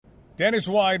Dennis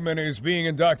Wideman is being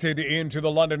inducted into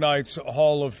the London Knights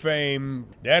Hall of Fame.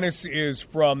 Dennis is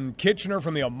from Kitchener,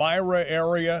 from the Elmira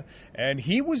area, and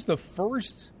he was the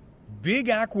first big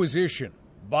acquisition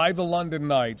by the London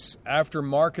Knights after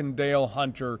Markendale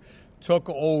Hunter took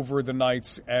over the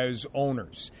Knights as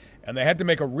owners. And they had to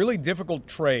make a really difficult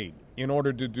trade in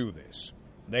order to do this.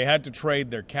 They had to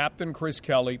trade their captain, Chris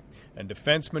Kelly, and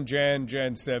defenseman Dan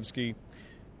Jancevski,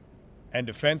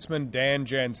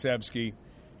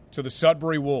 to the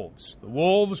Sudbury Wolves. The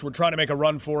Wolves were trying to make a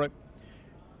run for it,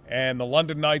 and the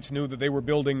London Knights knew that they were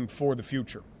building for the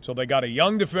future. So they got a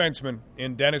young defenseman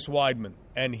in Dennis Wideman,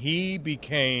 and he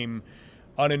became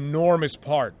an enormous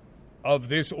part of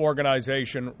this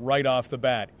organization right off the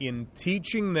bat in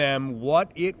teaching them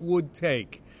what it would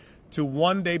take to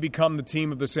one day become the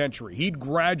team of the century. He'd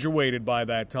graduated by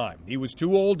that time. He was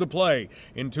too old to play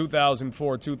in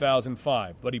 2004,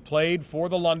 2005, but he played for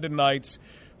the London Knights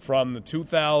from the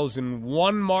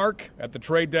 2001 mark at the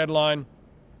trade deadline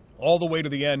all the way to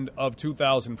the end of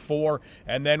 2004,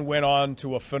 and then went on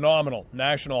to a phenomenal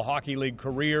National Hockey League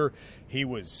career. He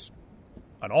was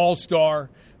an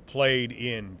all-star, played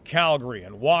in Calgary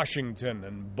and Washington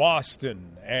and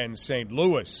Boston and St.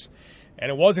 Louis.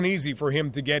 And it wasn't easy for him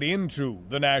to get into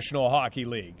the National Hockey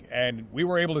League. And we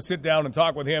were able to sit down and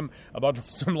talk with him about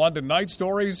some London Knights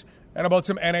stories and about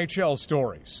some NHL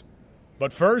stories.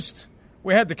 But first,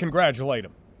 we had to congratulate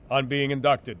him on being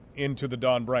inducted into the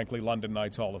Don Brankley London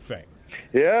Knights Hall of Fame.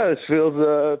 Yeah, this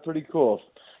feels pretty cool.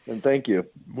 And thank you.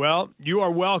 Well, you are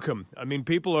welcome. I mean,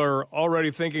 people are already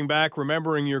thinking back,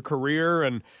 remembering your career,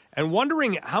 and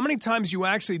wondering how many times you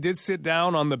actually did sit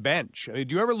down on the bench. I mean,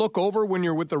 do you ever look over when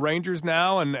you're with the Rangers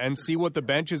now and see what the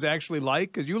bench is actually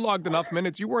like? Because you logged enough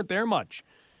minutes. You weren't there much.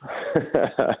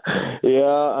 Yeah,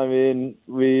 I mean,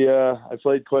 I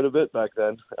played quite a bit back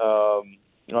then.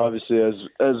 Obviously,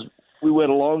 as we went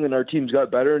along and our teams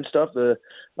got better and stuff, the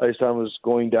ice time was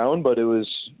going down, but there was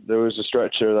a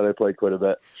stretch there that I played quite a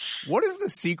bit. What is the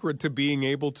secret to being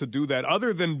able to do that,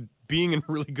 other than being in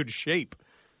really good shape?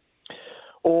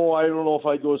 Oh, I don't know if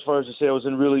I'd go as far as to say I was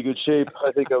in really good shape.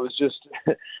 I think I was just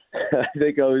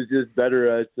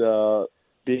better at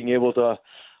being able to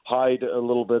hide a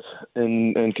little bit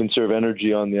and conserve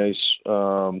energy on the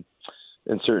ice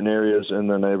in certain areas,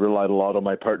 and then I relied a lot on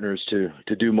my partners to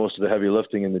do most of the heavy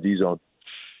lifting in the D zone.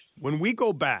 When we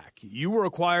go back, you were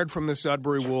acquired from the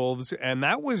Sudbury Wolves, and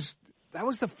that was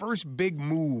the first big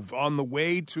move on the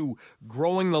way to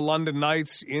growing the London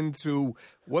Knights into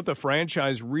what the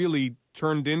franchise really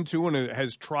turned into and it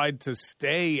has tried to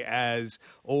stay as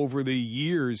over the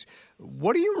years.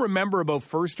 What do you remember about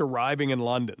first arriving in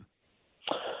London?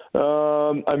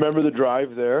 I remember the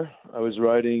drive there. I was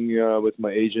riding with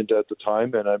my agent at the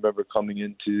time, and I remember coming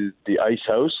into the ice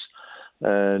house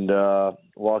and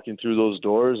walking through those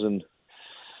doors. And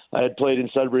I had played in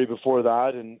Sudbury before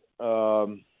that, and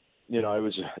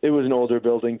it was an older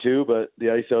building too, but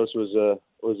the ice house was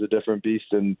a different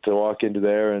beast. And to walk into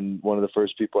there, and one of the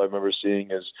first people I remember seeing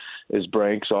is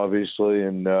Branks, obviously,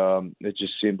 and it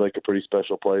just seemed like a pretty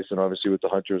special place, and obviously with the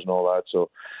Hunters and all that. So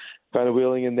kind of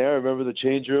wheeling in there. I remember the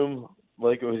change room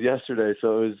like it was yesterday,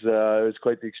 so it was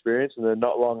quite the experience. And then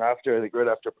not long after, I think right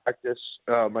after practice,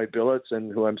 my billets,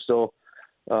 and who I'm still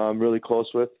really close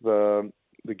with, the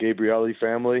Gabrielli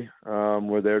family,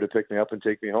 were there to pick me up and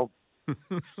take me home.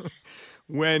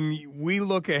 When we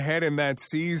look ahead in that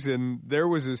season, there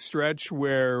was a stretch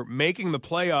where making the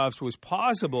playoffs was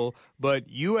possible, but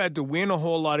you had to win a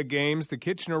whole lot of games. The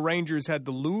Kitchener Rangers had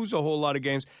to lose a whole lot of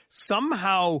games.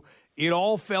 Somehow it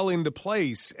all fell into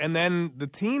place, and then the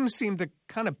team seemed to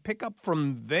kind of pick up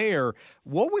from there.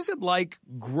 What was it like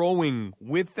growing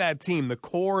with that team, the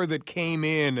core that came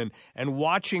in, and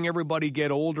watching everybody get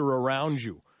older around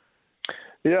you?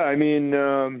 Yeah, I mean,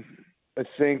 I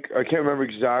can't remember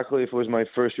exactly if it was my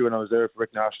first year when I was there, if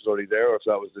Rick Nash was already there, or if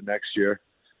that was the next year.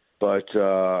 But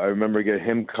I remember getting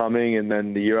him coming, and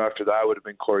then the year after that would have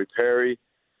been Corey Perry,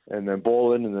 and then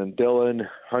Bolin, and then Dylan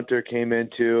Hunter came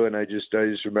in too. And I just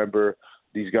remember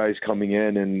these guys coming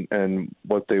in and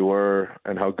what they were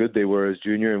and how good they were as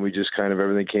junior, and we just kind of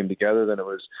everything came together. Then it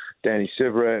was Danny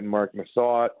Sivret and Mark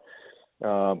Mathot.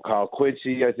 Kyle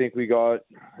Quincy, I think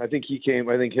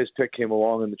his pick came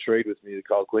along in the trade with me, the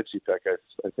Kyle Quincy pick.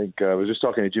 I was just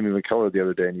talking to Jimmy McKellar the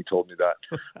other day, and he told me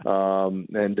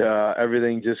that.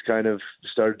 Everything just kind of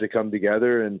started to come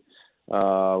together. And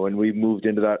when we moved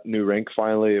into that new rink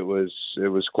finally, it was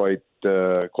quite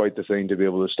the thing to be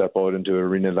able to step out into an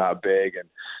arena that big,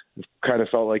 and kind of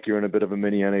felt like you're in a bit of a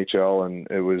mini NHL, and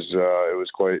it was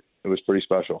pretty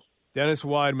special. Dennis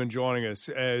Wideman joining us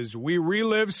as we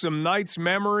relive some Knights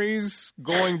memories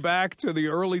going back to the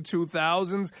early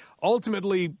 2000s.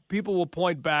 Ultimately, people will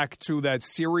point back to that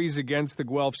series against the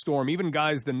Guelph Storm, even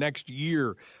guys the next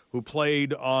year who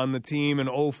played on the team in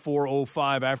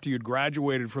 04-05 after you'd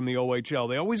graduated from the OHL.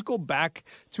 They always go back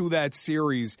to that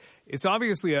series. It's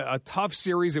obviously a tough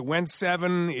series. It went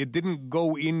 7. It didn't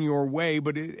go in your way.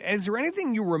 But is there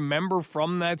anything you remember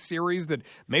from that series that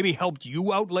maybe helped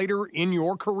you out later in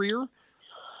your career?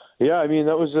 Yeah, I mean,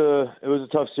 it was a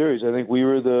tough series. I think we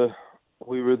were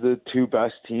the two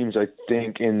best teams, I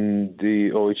think, in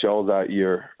the OHL that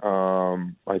year.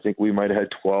 I think we might have had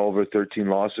 12 or 13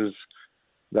 losses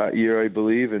that year, I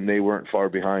believe, and they weren't far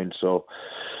behind. So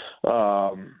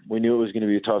we knew it was going to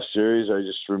be a tough series. I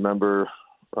just remember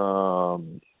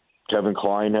Kevin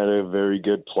Klein had a very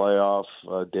good playoff.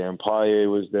 Dan Paille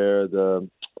was there. The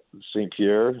St.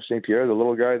 Pierre, the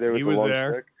little guy there with he the was long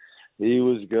there. stick. He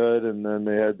was good, and then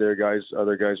they had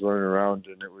other guys running around,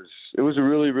 and it was a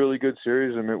really, really good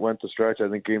series, and it went to stretch. I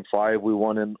think Game 5 we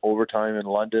won in overtime in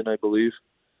London, I believe,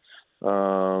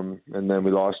 and then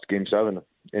we lost Game 7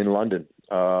 in London.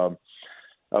 It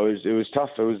was tough.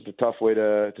 It was a tough way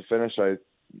to finish. I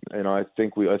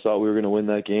thought we were going to win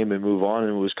that game and move on,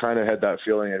 and it was kind of had that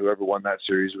feeling that whoever won that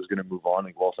series was going to move on,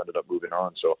 and Guelph ended up moving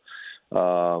on. So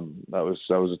that was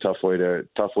a tough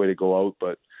way to go out,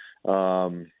 but.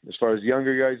 As far as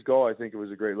younger guys go, I think it was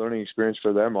a great learning experience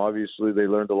for them. Obviously, they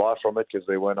learned a lot from it because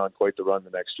they went on quite the run the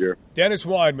next year. Dennis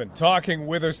Wideman talking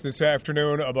with us this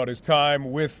afternoon about his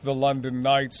time with the London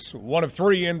Knights, one of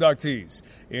 3 inductees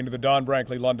into the Don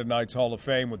Brankley London Knights Hall of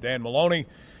Fame with Dan Maloney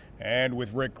and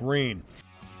with Rick Green.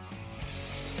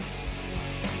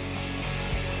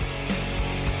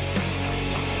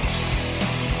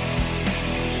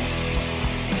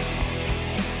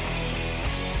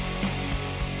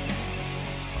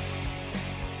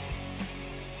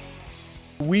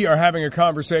 We are having a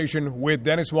conversation with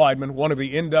Dennis Wideman, one of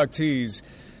the inductees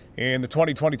in the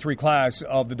 2023 class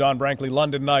of the Don Brankley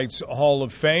London Knights Hall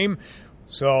of Fame.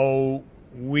 So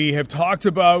we have talked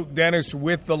about Dennis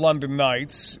with the London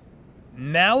Knights.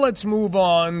 Now let's move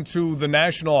on to the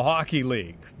National Hockey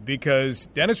League, because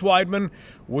Dennis Wideman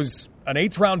was an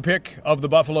 8th-round pick of the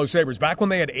Buffalo Sabres back when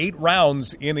they had 8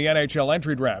 rounds in the NHL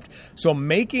entry draft. So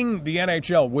making the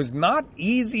NHL was not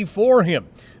easy for him.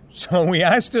 So we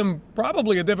asked him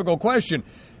probably a difficult question.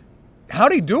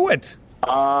 How'd he do it?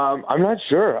 I'm not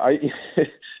sure. I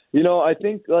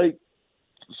think, like,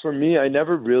 for me, I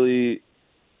never really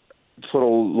put a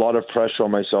lot of pressure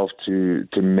on myself to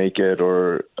make it,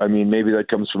 or, I mean, maybe that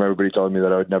comes from everybody telling me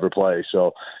that I would never play.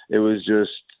 So it was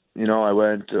just, I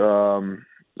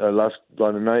left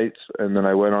London Knights, and then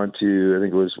I went on to, I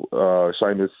think it was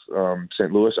signed with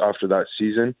St. Louis after that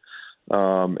season.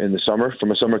 In the summer,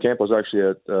 from a summer camp. I was actually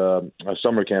at a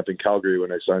summer camp in Calgary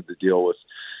when I signed the deal with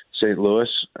St. Louis.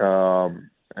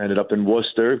 Ended up in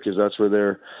Worcester because that's where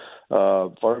their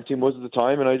farm team was at the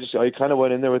time. And I kind of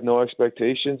went in there with no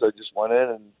expectations. I just went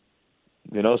in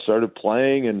and, started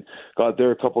playing and got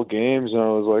there a couple games. And I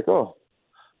was like, oh,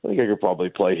 I think I could probably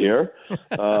play here.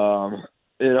 I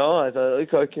thought,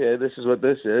 like, okay, this is what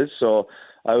this is. So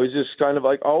I was just kind of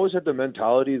like, I always had the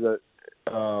mentality that,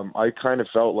 I kind of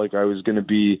felt like I was going to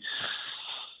be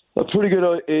a pretty good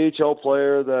AHL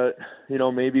player that,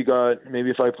 maybe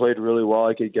if I played really well,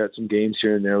 I could get some games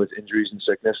here and there with injuries and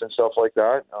sickness and stuff like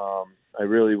that.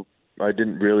 I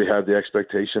didn't really have the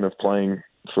expectation of playing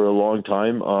for a long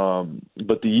time.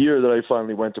 But the year that I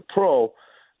finally went to pro,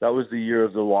 that was the year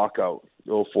of the lockout,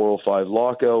 the 04-05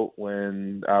 lockout,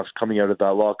 when after coming out of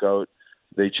that lockout,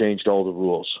 they changed all the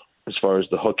rules as far as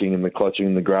the hooking and the clutching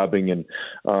and the grabbing, and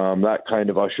that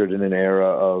kind of ushered in an era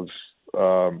of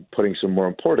putting some more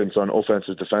importance on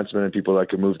offensive defensemen and people that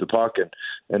can move the puck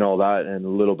and all that, and a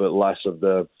little bit less of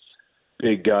the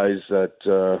big guys that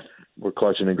were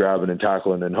clutching and grabbing and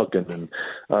tackling and hooking and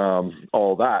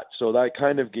all that. So that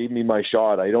kind of gave me my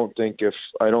shot. I don't think if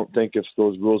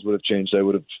those rules would have changed,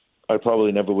 I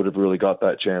probably never would have really got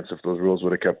that chance if those rules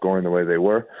would have kept going the way they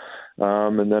were.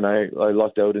 And then I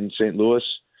lucked out in St. Louis.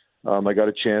 I got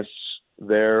a chance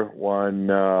there when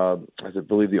I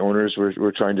believe the owners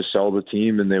were trying to sell the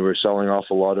team, and they were selling off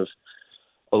a lot of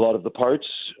the parts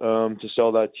to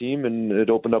sell that team, and it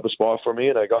opened up a spot for me,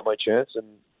 and I got my chance.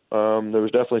 And there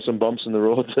was definitely some bumps in the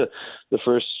road the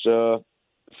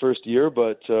first year,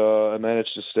 but I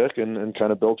managed to stick and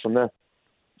kind of built from there.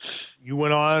 You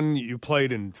went on, you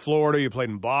played in Florida, you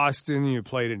played in Boston, you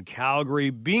played in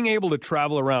Calgary. Being able to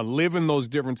travel around, live in those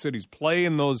different cities, play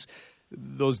in those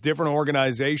different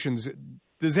organizations,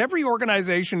 does every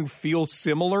organization feel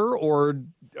similar, or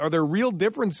are there real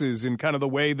differences in kind of the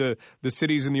way the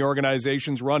cities and the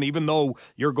organizations run, even though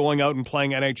you're going out and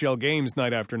playing NHL games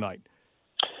night after night?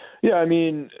 Yeah, I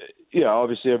mean,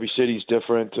 obviously every city's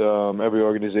different. Every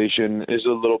organization is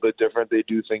a little bit different. They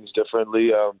do things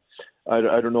differently. I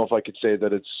don't know if I could say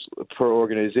that it's per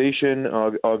organization.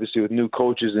 Obviously, with new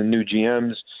coaches and new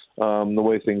GMs, the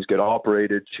way things get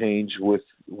operated change with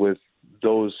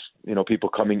those people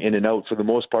coming in and out for the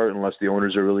most part, unless the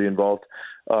owners are really involved.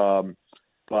 But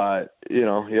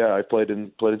I played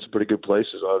in some pretty good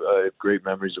places. I have great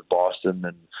memories of Boston,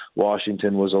 and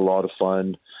Washington was a lot of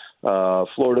fun.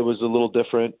 Florida was a little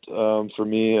different for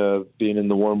me, being in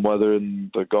the warm weather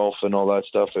and the Gulf and all that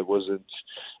stuff. It was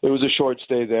a short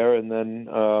stay there, and then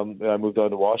I moved on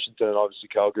to Washington, and obviously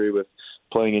Calgary with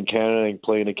playing in Canada and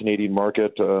playing a Canadian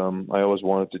market. I always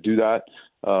wanted to do that,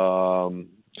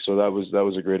 so that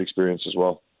was a great experience as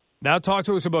well. Now talk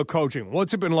to us about coaching.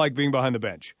 What's it been like being behind the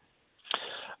bench?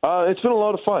 It's been a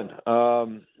lot of fun.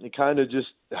 It kind of just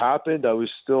happened. I was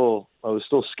still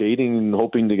skating and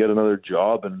hoping to get another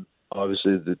job, and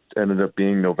obviously it ended up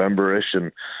being November-ish,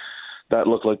 and that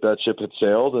looked like that ship had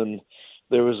sailed. And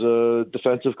there was a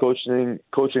defensive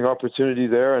coaching opportunity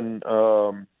there, and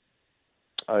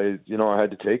I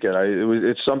had to take it.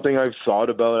 It's something I've thought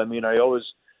about. I mean, I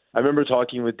remember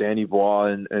talking with Danny Bois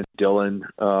and Dylan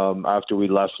after we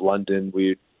left London.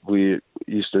 We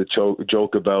used to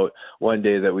joke about one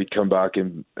day that we'd come back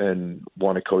and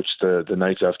want to coach the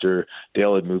Knights after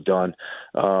Dale had moved on.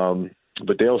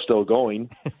 But Dale's still going,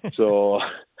 so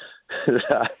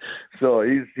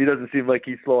he doesn't seem like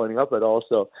he's slowing up at all.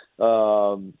 So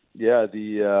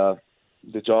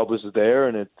the job was there,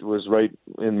 and it was right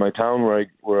in my town where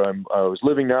I was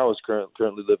living now. I was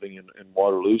currently living in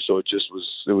Waterloo, so it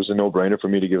was a no-brainer for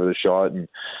me to give it a shot. And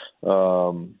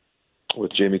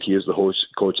with Jay McKee as the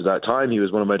coach at that time, he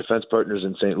was one of my defense partners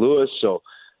in St. Louis, so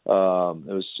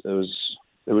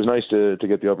it was nice to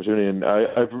get the opportunity, and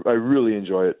I really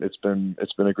enjoy it. It's been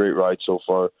a great ride so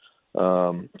far.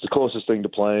 It's the closest thing to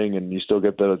playing, and you still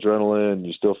get that adrenaline, and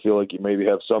you still feel like you maybe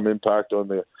have some impact on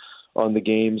the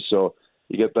game. So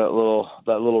you get that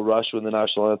little rush when the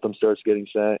national anthem starts getting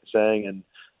sang, and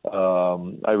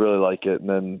I really like it. And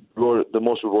then the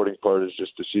most rewarding part is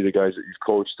just to see the guys that you've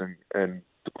coached and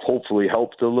hopefully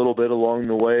helped a little bit along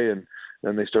the way, and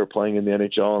then they start playing in the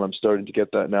NHL. And I'm starting to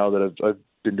get that now that I've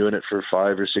been doing it for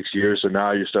 5 or 6 years. So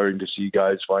now you're starting to see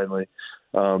guys finally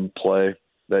play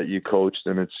that you coached,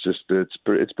 and it's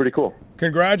pretty cool.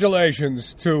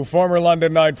 Congratulations to former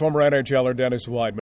London Knight, former NHLer Dennis Wideman.